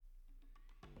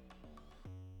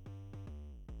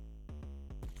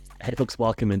Hey folks,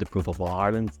 welcome into Pro Football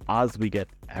Ireland. As we get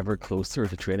ever closer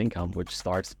to training camp, which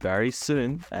starts very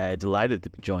soon, delighted to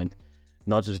be joined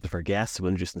not just with our guests, we'll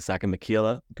introduce in a second.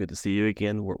 Michaela, good to see you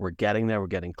again. We're getting there, we're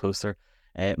getting closer.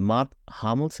 Matt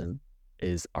Hamilton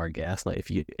is our guest. Now,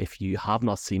 if you have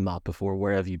not seen Matt before,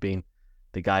 where have you been?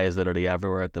 The guy is literally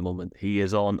everywhere at the moment. He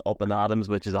is on Up and Adams,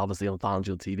 which is obviously on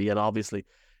FanDuel TV, and obviously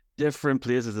different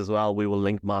places as well. We will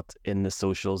link Matt in the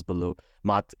socials below.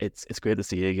 Matt, it's great to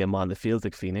see you again, man. It feels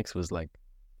like Phoenix was like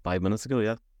 5 minutes ago,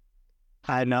 yeah.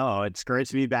 I know. It's great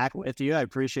to be back with you. I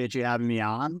appreciate you having me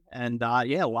on. And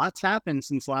yeah, lots happened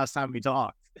since last time we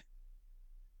talked.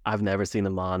 I've never seen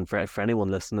a man, for anyone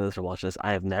listening to this or watching this,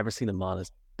 I have never seen a man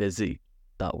as busy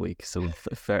that week. So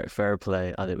fair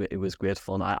play. And it was great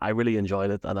fun. I really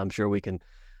enjoyed it. And I'm sure we can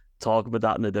talk about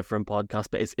that in a different podcast.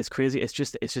 But it's crazy. It's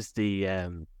just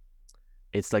the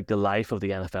it's like the life of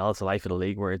the NFL. It's the life of the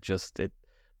league where it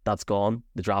that's gone.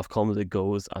 The draft comes, it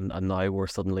goes, and now we're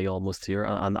suddenly almost here.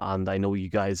 And I know you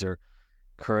guys are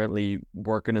currently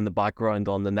working in the background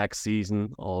on the next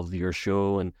season of your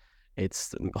show, and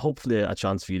it's hopefully a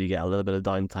chance for you to get a little bit of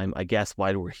downtime. I guess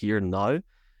while we're here now,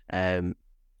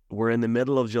 we're in the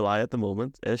middle of July at the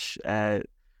moment ish.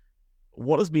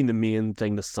 What has been the main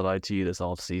thing that stood out to you this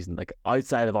off season? Like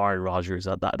outside of Aaron Rodgers,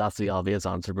 that's the obvious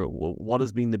answer. But what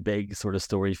has been the big sort of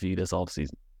story for you this off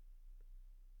season?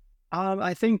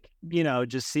 I think,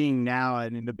 just seeing now, I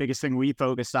mean, the biggest thing we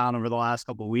focused on over the last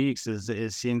couple of weeks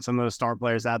is seeing some of those star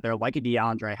players out there like a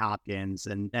DeAndre Hopkins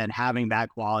and having that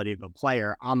quality of a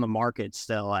player on the market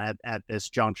still at this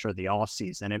juncture of the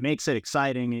offseason. It makes it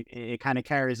exciting. It kind of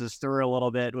carries us through a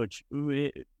little bit,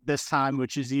 this time,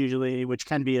 which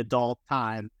can be adult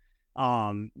time.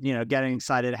 Getting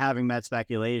excited, having that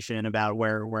speculation about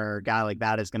where a guy like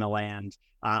that is going to land.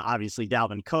 Obviously,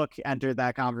 Dalvin Cook entered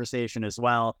that conversation as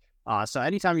well. So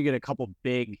anytime you get a couple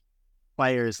big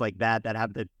players like that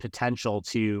have the potential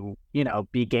to,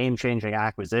 be game-changing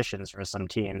acquisitions for some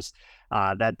teams,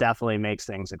 that definitely makes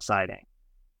things exciting.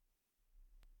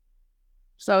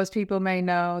 So as people may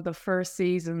know, the first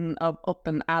season of Up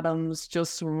and Adams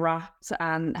just wrapped.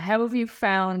 And how have you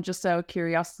found, just out of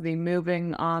curiosity,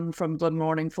 moving on from Good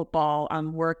Morning Football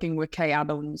and working with Kay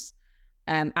Adams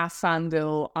at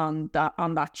FanDuel on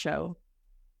that show?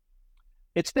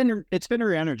 It's been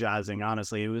re-energizing,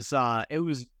 honestly. It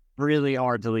was really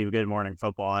hard to leave Good Morning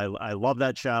Football. I love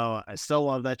that show. I still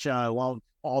love that show. I love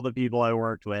all the people I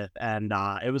worked with, and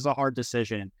it was a hard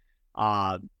decision.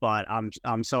 But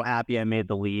I'm so happy I made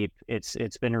the leap. It's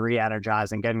been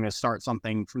re-energizing, getting to start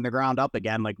something from the ground up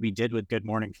again, like we did with Good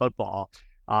Morning Football.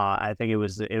 I think it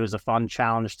was a fun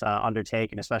challenge to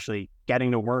undertake, and especially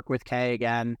getting to work with Kay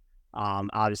again.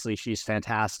 Obviously she's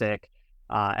fantastic.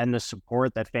 And the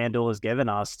support that FanDuel has given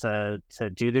us to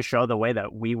do the show the way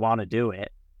that we want to do it,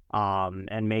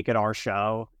 and make it our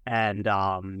show. And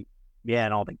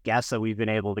and all the guests that we've been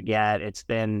able to get, it's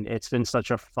been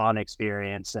such a fun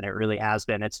experience, and it really has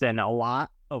been. It's been a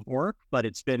lot of work, but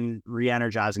it's been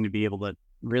re-energizing to be able to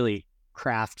really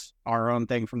craft our own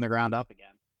thing from the ground up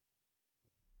again.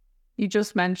 You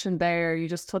just mentioned there, you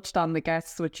just touched on the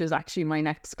guests, which is actually my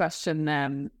next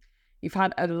question. You've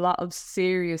had a lot of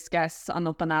serious guests on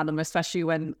Up and Adams, especially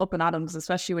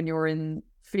when you were in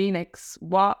Phoenix.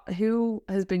 Who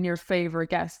has been your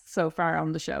favorite guest so far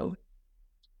on the show?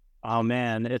 Oh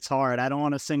man, it's hard. I don't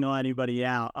want to single anybody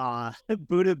out.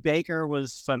 Buda Baker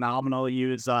was phenomenal. He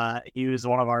was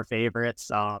one of our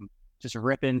favorites. Just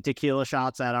ripping tequila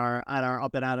shots at our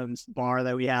Up and Adams bar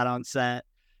that we had on set.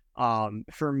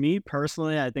 For me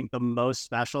personally, I think the most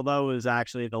special though was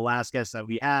actually the last guest that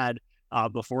we had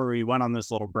before we went on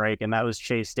this little break, and that was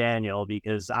Chase Daniel,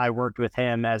 because I worked with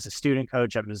him as a student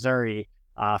coach at Missouri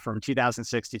from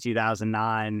 2006 to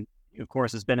 2009. Of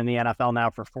course, has been in the NFL now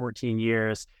for 14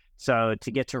 years. So to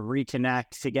get to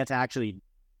reconnect, to get to actually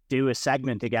do a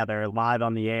segment together live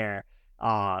on the air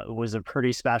was a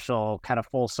pretty special kind of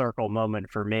full circle moment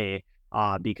for me,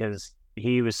 because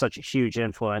he was such a huge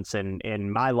influence in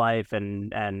my life,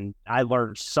 and I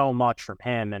learned so much from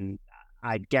him. And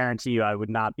I guarantee you I would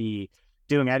not be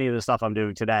doing any of the stuff I'm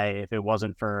doing today if it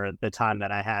wasn't for the time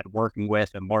that I had working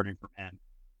with and learning from him.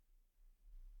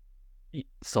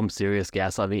 Some serious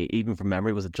guests. I mean, even from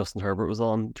memory, was it Justin Herbert was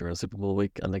on during Super Bowl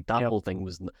week, and like that whole thing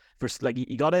was like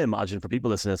you got to imagine, for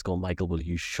people listening to this going, Michael, will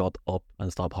you shut up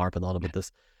and stop harping on about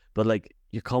this? But like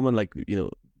you're coming, like,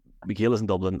 Michaela's in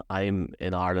Dublin, I'm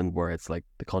in Ireland, where it's like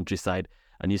the countryside,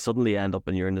 and you suddenly end up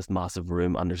and you're in this massive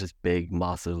room, and there's this big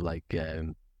massive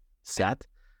set,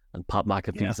 and Pat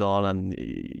McAfee's on, and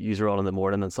you're on in the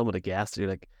morning, and some of the guests, you're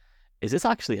like, is this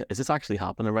actually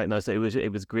happening right now? So it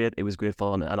was great. It was great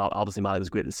fun, and obviously, Matt, it was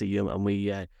great to see you. And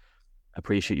we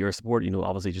appreciate your support,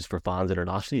 obviously just for fans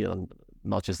internationally and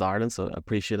not just Ireland. So I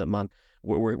appreciate it, man.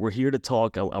 We're here to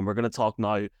talk, and we're going to talk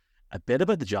now a bit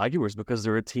about the Jaguars, because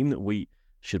they're a team that we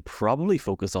should probably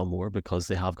focus on more, because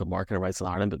they have got marketing rights in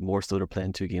Ireland, but more so they're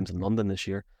playing 2 games in London this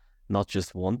year, not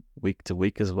just one, week to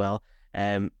week as well.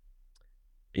 Let's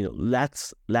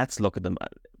look at them.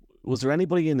 Was there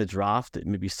anybody in the draft that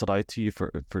maybe stood out to you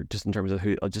for just in terms of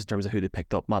who they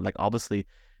picked up, Matt? Like, obviously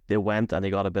they went and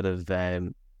they got a bit of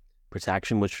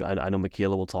protection, which I know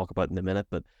Michaela will talk about in a minute,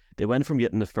 but they went from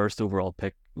getting the first overall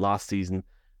pick last season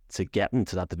to getting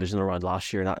to that divisional round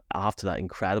last year, and after that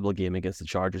incredible game against the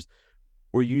Chargers.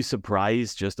 Were you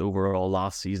surprised just overall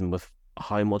last season with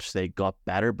how much they got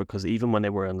better? Because even when they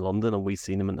were in London and we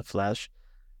seen them in the flesh,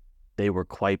 they were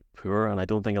quite poor, and I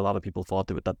don't think a lot of people thought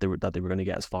that they were going to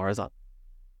get as far as that.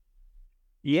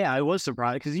 Yeah, I was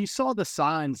surprised because you saw the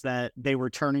signs that they were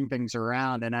turning things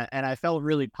around, and I felt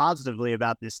really positively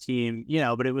about this team,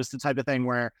 but it was the type of thing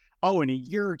where, in a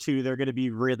year or two they're going to be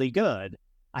really good.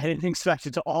 I didn't expect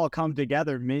it to all come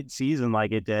together mid-season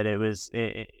like it did.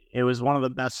 It was one of the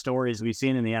best stories we've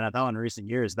seen in the NFL in recent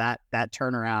years, that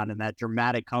turnaround and that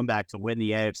dramatic comeback to win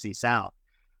the AFC South.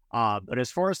 But as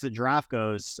far as the draft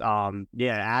goes,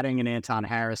 adding an Anton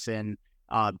Harrison,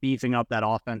 beefing up that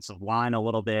offensive line a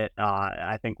little bit,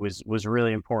 I think was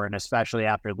really important, especially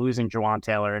after losing Jawan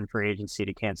Taylor in free agency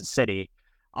to Kansas City.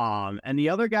 And the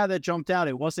other guy that jumped out,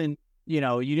 it wasn't, you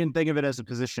didn't think of it as a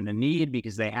position of need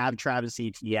because they have Travis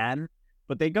Etienne,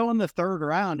 but they go in the third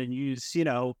round and use,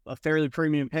 a fairly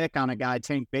premium pick on a guy,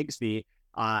 Tank Bigsby,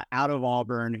 out of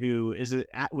Auburn, who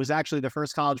was actually the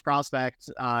first college prospect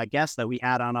guest that we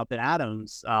had on Up at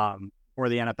Adams for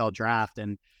the NFL draft.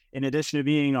 And in addition to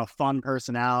being a fun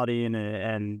personality and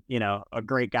a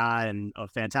great guy and a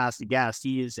fantastic guest,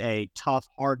 he is a tough,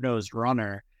 hard-nosed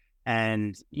runner.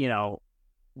 And,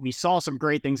 we saw some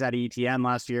great things at ETN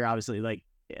last year, obviously, like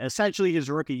essentially his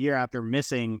rookie year after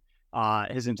missing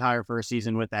his entire first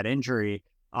season with that injury.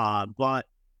 But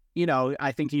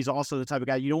I think he's also the type of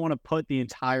guy, you don't want to put the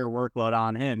entire workload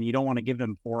on him. You don't want to give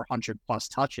him 400 plus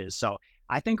touches. So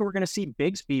I think we're going to see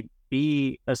Bigsby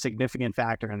be a significant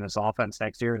factor in this offense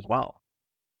next year as well.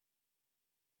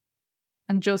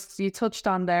 And just, you touched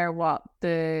on there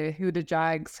who the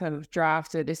Jags have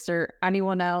drafted. Is there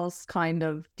anyone else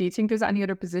do you think there's any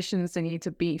other positions they need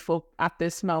to beef up at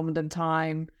this moment in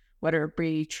time, whether it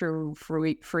be through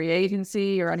free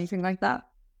agency or anything like that?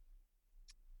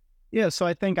 Yeah, so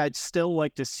I think I'd still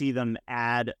like to see them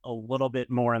add a little bit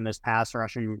more in this pass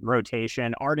rushing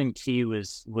rotation. Arden Key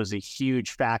was a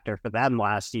huge factor for them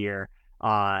last year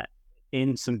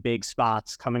in some big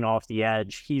spots coming off the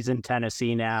edge. He's in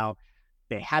Tennessee now.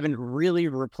 They haven't really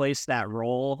replaced that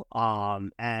role.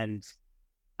 And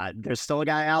there's still a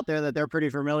guy out there that they're pretty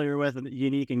familiar with,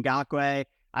 Unique Ngakoue.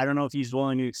 I don't know if he's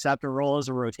willing to accept a role as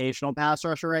a rotational pass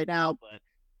rusher right now, but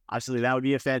obviously that would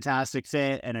be a fantastic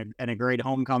fit and a great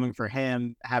homecoming for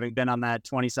him, having been on that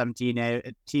 2017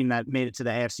 team that made it to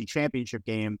the AFC Championship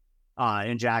game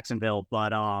in Jacksonville.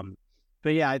 But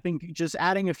yeah, I think just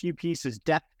adding a few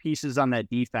depth pieces on that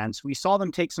defense. We saw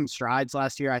them take some strides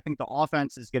last year. I think the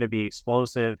offense is going to be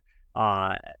explosive,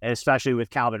 especially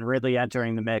with Calvin Ridley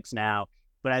entering the mix now.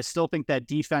 But I still think that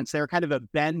defense, they're kind of a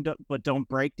bend but don't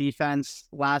break defense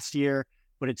last year.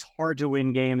 But it's hard to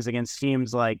win games against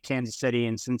teams like Kansas City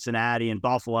and Cincinnati and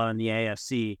Buffalo in the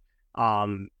AFC.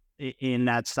 In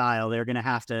that style, they're going to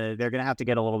have to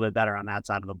get a little bit better on that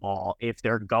side of the ball if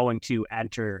they're going to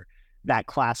enter that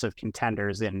class of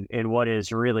contenders in what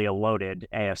is really a loaded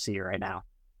AFC right now.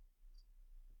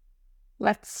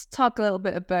 Let's talk a little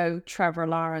bit about Trevor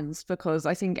Lawrence, because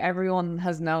I think everyone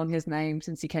has known his name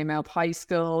since he came out of high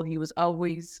school. He was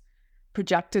always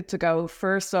projected to go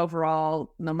first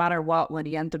overall, no matter what, when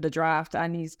he entered the draft.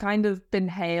 And he's kind of been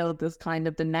hailed as kind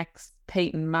of the next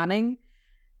Peyton Manning.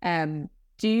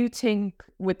 Do you think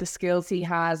with the skills he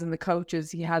has and the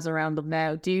coaches he has around him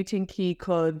now, do you think he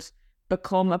could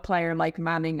become a player like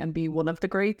Manning and be one of the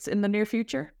greats in the near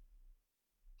future?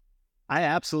 I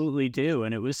absolutely do.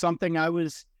 And it was something I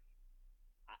was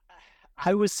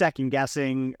second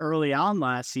guessing early on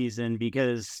last season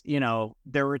because,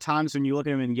 there were times when you look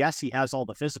at him and yes, he has all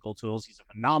the physical tools. He's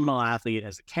a phenomenal athlete,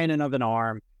 has a cannon of an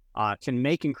arm, can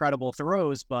make incredible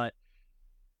throws, but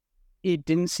it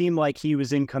didn't seem like he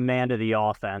was in command of the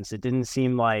offense. It didn't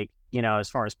seem like, as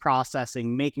far as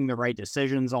processing, making the right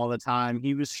decisions all the time,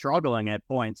 he was struggling at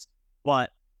points.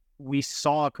 But we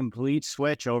saw a complete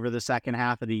switch over the second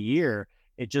half of the year.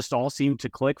 It just all seemed to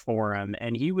click for him.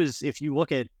 And he was, if you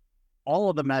look at all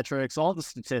of the metrics, all the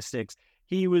statistics,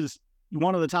 he was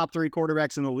one of the top 3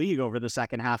 quarterbacks in the league over the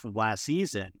second half of last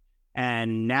season.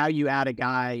 And now you add a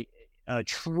guy, a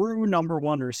true number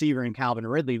one receiver in Calvin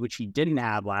Ridley, which he didn't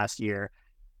have last year.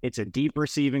 It's a deep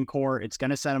receiving core. It's going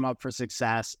to set him up for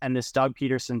success. And this Doug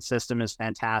Peterson system is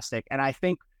fantastic. And I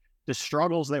think the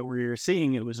struggles that we're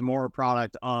seeing, it was more a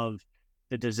product of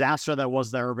the disaster that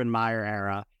was the Urban Meyer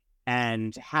era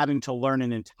and having to learn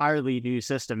an entirely new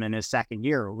system in his second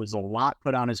year. It was a lot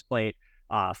put on his plate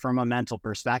from a mental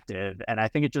perspective. And I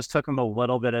think it just took him a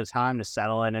little bit of time to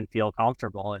settle in and feel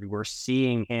comfortable. And we're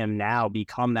seeing him now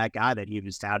become that guy that he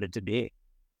was touted to be.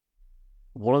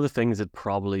 One of the things that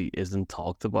probably isn't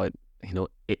talked about,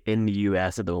 in the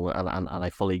US at the moment, and I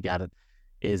fully get it,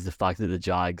 is the fact that the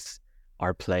Jags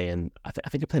are playing, I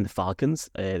think they're playing the Falcons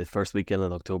the first weekend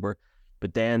in October.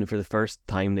 But then for the first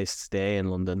time, they stay in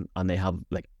London and they have,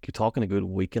 you're talking a good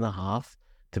week and a half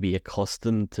to be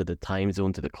accustomed to the time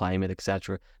zone, to the climate,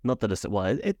 etc. Not that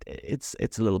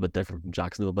it's a little bit different from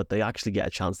Jacksonville, but they actually get a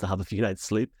chance to have a few nights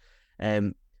sleep.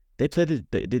 They played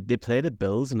the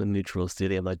Bills in a neutral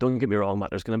stadium. Now, don't get me wrong, Matt.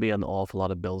 There's going to be an awful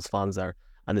lot of Bills fans there,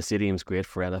 and the stadium's great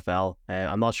for NFL.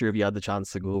 I'm not sure if you had the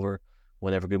chance to go over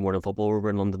whenever Good Morning Football were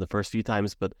in London the first few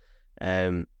times, but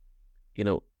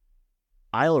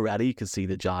I already could see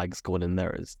the Jags going in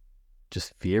there as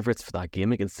just favourites for that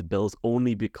game against the Bills,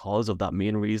 only because of that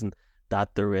main reason that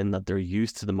they're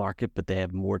used to the market, but they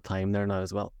have more time there now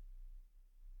as well.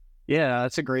 Yeah,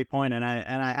 that's a great point. And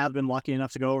I have been lucky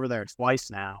enough to go over there twice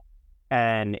now.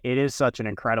 And it is such an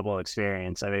incredible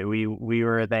experience. I mean, we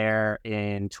were there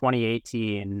in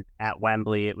 2018 at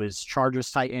Wembley. It was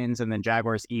Chargers, Titans, and then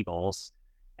Jaguars, Eagles.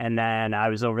 And then I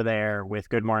was over there with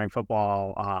Good Morning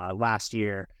Football last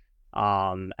year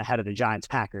ahead of the Giants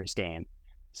Packers game.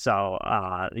 So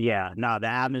the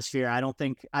atmosphere. I don't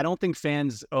think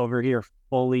fans over here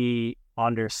fully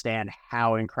understand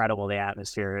how incredible the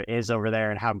atmosphere is over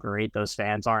there and how great those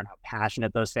fans are and how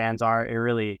passionate those fans are. It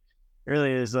really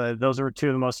is. Those were two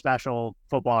of the most special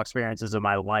football experiences of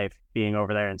my life, being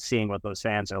over there and seeing what those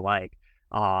fans are like.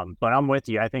 But I'm with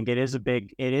you. I think it is a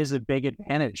big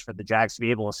advantage for the Jags to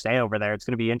be able to stay over there. It's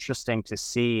going to be interesting to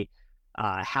see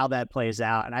how that plays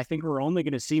out. And I think we're only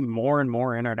going to see more and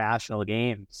more international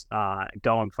games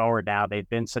going forward now. They've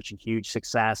been such a huge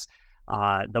success.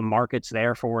 The market's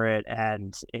there for it,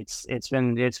 and it's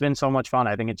been so much fun.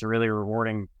 I think it's really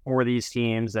rewarding for these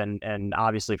teams and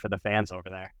obviously for the fans over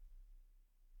there.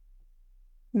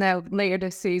 Now, later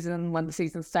this season, when the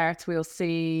season starts, we'll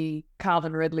see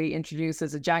Calvin Ridley introduced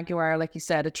as a Jaguar, like you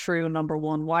said, a true number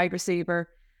one wide receiver.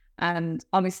 And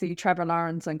obviously, Trevor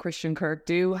Lawrence and Christian Kirk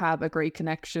do have a great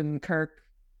connection. Kirk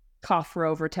caught for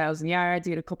over 1,000 yards.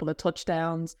 He had a couple of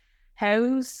touchdowns.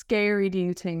 How scary do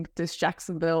you think this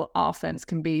Jacksonville offense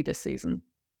can be this season?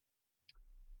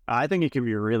 I think it can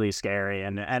be really scary.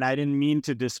 And I didn't mean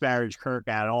to disparage Kirk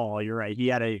at all. You're right. He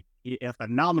had a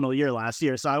phenomenal year last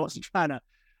year. So I wasn't trying to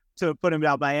put him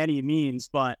out by any means,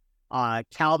 but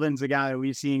Calvin's a guy that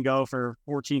we've seen go for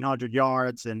 1,400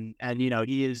 yards, and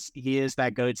he is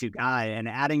that go-to guy. And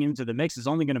adding him to the mix is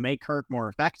only going to make Kirk more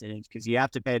effective because you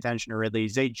have to pay attention to Ridley.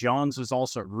 Zay Jones was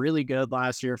also really good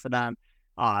last year for them.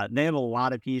 They have a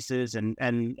lot of pieces,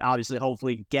 and obviously,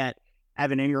 hopefully, get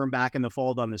Evan Ingram back in the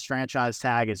fold on this franchise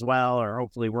tag as well, or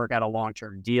hopefully work out a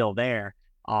long-term deal there.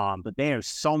 But they have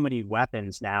so many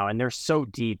weapons now, and they're so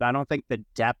deep. I don't think the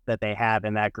depth that they have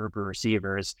in that group of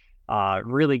receivers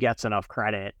really gets enough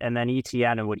credit. And then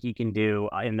ETN and what he can do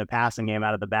in the passing game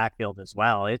out of the backfield as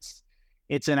well. It's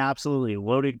an absolutely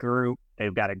loaded group.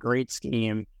 They've got a great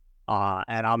scheme,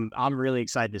 and I'm really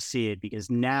excited to see it because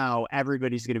now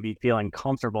everybody's going to be feeling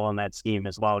comfortable in that scheme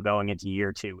as well going into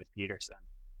year 2 with Peterson.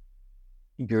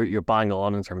 You're bang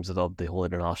on in terms of the whole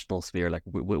international sphere. Like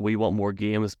we want more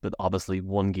games, but obviously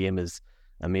one game is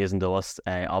amazing to us.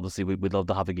 Obviously we'd love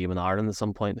to have a game in Ireland at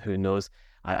some point. Who knows?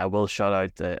 I will shout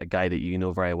out a guy that you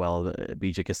know very well,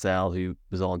 BJ Cassell, who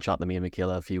was on chatting to me and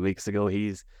Michaela a few weeks ago.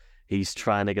 He's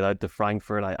trying to get out to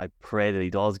Frankfurt. I pray that he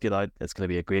does get out. It's going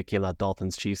to be a great game, that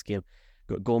Dolphins-Chiefs game.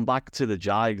 Going back to the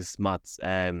Jags, Matt,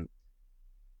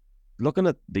 looking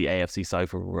at the AFC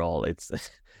South overall,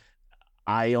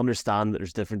 I understand that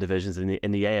there's different divisions in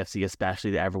the AFC,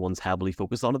 especially that everyone's heavily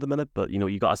focused on at the minute. But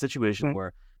you got a situation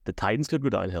where the Titans could go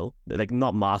downhill, like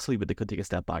not massively, but they could take a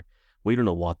step back. We don't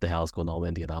know what the hell's going on with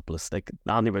Indianapolis. Like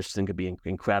Andy Richardson could be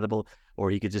incredible,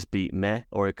 or he could just be meh,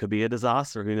 or it could be a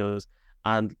disaster. Who knows?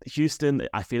 And Houston,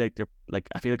 I feel like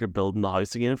they're building the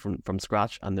house again from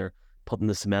scratch, and they're putting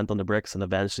the cement on the bricks, and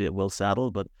eventually it will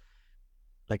settle. But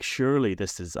like, surely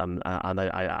this is, and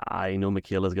I know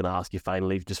Michaela's going to ask you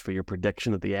finally just for your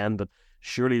prediction at the end, but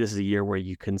surely this is a year where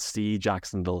you can see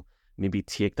Jacksonville maybe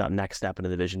take that next step in the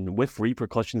division with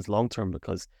repercussions long term,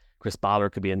 because Chris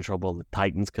Ballard could be in trouble. The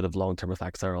Titans could have long term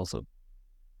effects there also.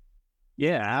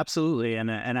 Yeah, absolutely.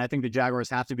 And I think the Jaguars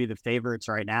have to be the favorites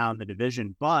right now in the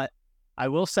division. But I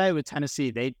will say with Tennessee,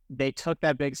 they took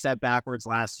that big step backwards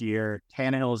last year.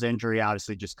 Tannehill's injury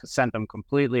obviously just sent them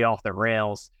completely off the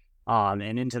rails and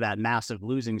into that massive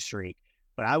losing streak.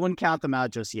 But I wouldn't count them out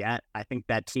just yet. I think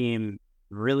that team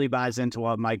really buys into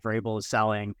what Mike Vrabel is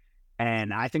selling.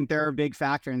 And I think they're a big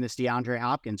factor in this DeAndre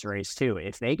Hopkins race, too.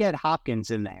 If they get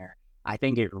Hopkins in there, I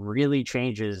think it really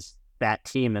changes that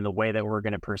team and the way that we're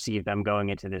going to perceive them going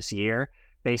into this year.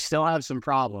 They still have some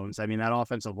problems. I mean, that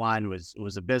offensive line was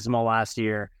abysmal last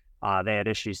year. They had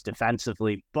issues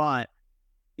defensively. But,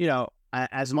 you know,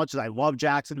 as much as I love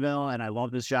Jacksonville and I love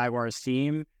this Jaguars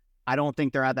team, I don't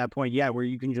think they're at that point yet where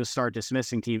you can just start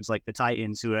dismissing teams like the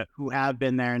Titans who have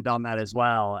been there and done that as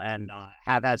well and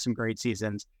have had some great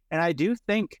seasons. And I do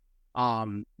think,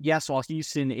 yes, while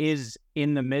Houston is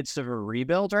in the midst of a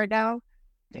rebuild right now,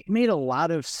 they made a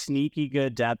lot of sneaky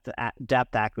good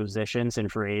depth acquisitions in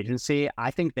free agency.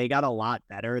 I think they got a lot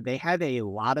better. They had a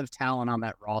lot of talent on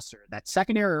that roster. That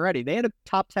secondary already, they had a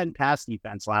top 10 pass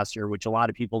defense last year, which a lot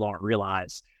of people don't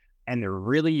realize. And they're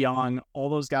really young. All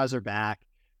those guys are back.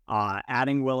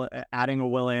 Adding a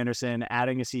Will Anderson,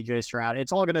 adding a CJ Stroud.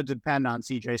 It's all going to depend on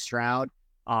CJ Stroud.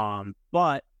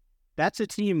 But that's a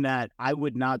team that I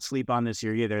would not sleep on this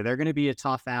year either. They're going to be a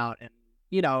tough out. And,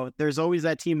 you know, there's always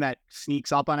that team that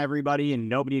sneaks up on everybody and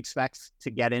nobody expects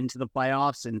to get into the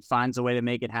playoffs and finds a way to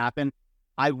make it happen.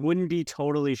 I wouldn't be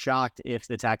totally shocked if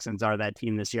the Texans are that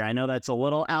team this year. I know that's a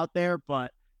little out there,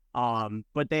 but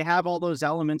they have all those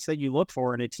elements that you look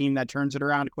for in a team that turns it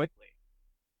around quickly.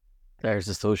 There's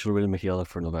a social rhythm Michaela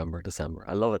for November, December.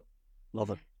 I love it. Love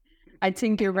it. I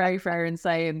think you're very fair in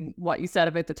saying what you said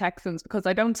about the Texans, because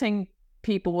I don't think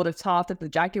people would have thought that the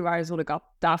Jaguars would have got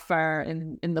that far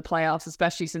in the playoffs,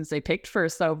 especially since they picked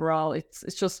first overall. It's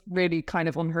just really kind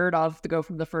of unheard of to go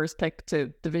from the first pick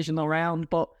to divisional round.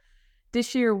 But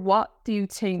this year, what do you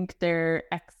think their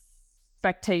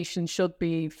expectations should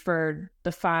be for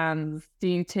the fans? Do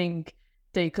you think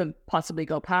they could possibly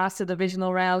go past the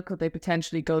divisional round? Could they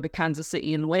potentially go to Kansas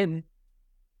City and win?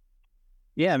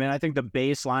 Yeah, I mean, I think the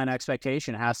baseline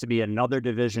expectation has to be another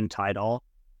division title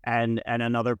and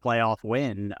another playoff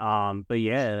win. But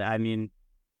yeah, I mean,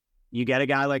 you get a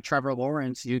guy like Trevor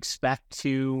Lawrence, you expect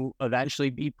to eventually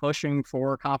be pushing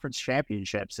for conference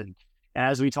championships. And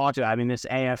as we talked about, I mean, this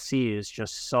AFC is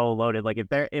just so loaded. Like if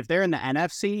they're in the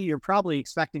NFC, you're probably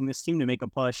expecting this team to make a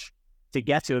push to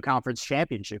get to a conference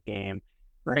championship game.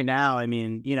 Right now, I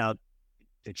mean, you know,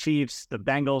 the Chiefs, the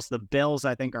Bengals, the Bills,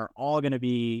 I think are all going to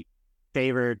be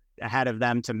favored ahead of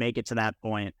them to make it to that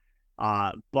point.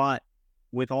 But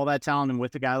with all that talent and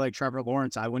with a guy like Trevor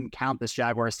Lawrence, I wouldn't count this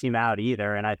Jaguars team out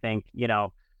either. And I think, you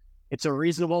know, it's a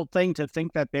reasonable thing to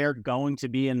think that they're going to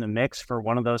be in the mix for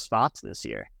one of those spots this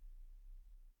year.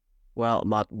 Well,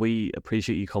 Matt, we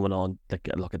appreciate you coming on.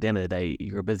 Look, at the end of the day,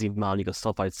 you're a busy man. You got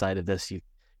stuff outside of this.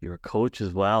 You're a coach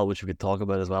as well, which we could talk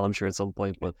about as well, I'm sure, at some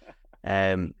point. But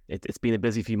it's been a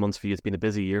busy few months for you. It's been a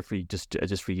busy year for you, just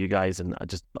for you guys, and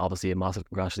just obviously a massive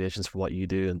congratulations for what you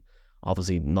do, and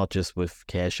obviously not just with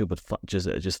KSU, but just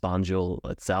FanDuel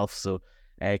itself. So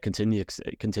continue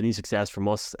success from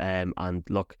us, and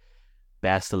look,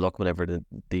 best of luck whenever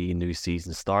the new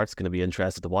season starts. Going to be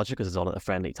interested to watch it because it's on at a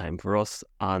friendly time for us,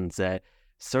 and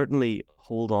certainly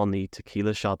hold on the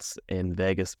tequila shots in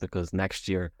Vegas, because next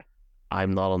year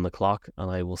I'm not on the clock,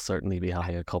 and I will certainly be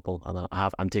having a couple, and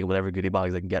I'm taking whatever goodie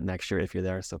bags I can get next year if you're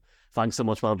there. So thanks so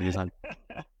much, man, for your time.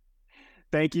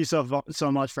 Thank you so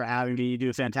much for having me. You do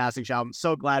a fantastic job. I'm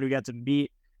so glad we got to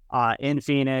meet in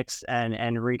Phoenix and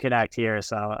reconnect here.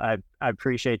 So I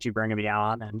appreciate you bringing me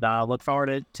on, and look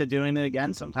forward to doing it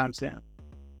again sometime soon.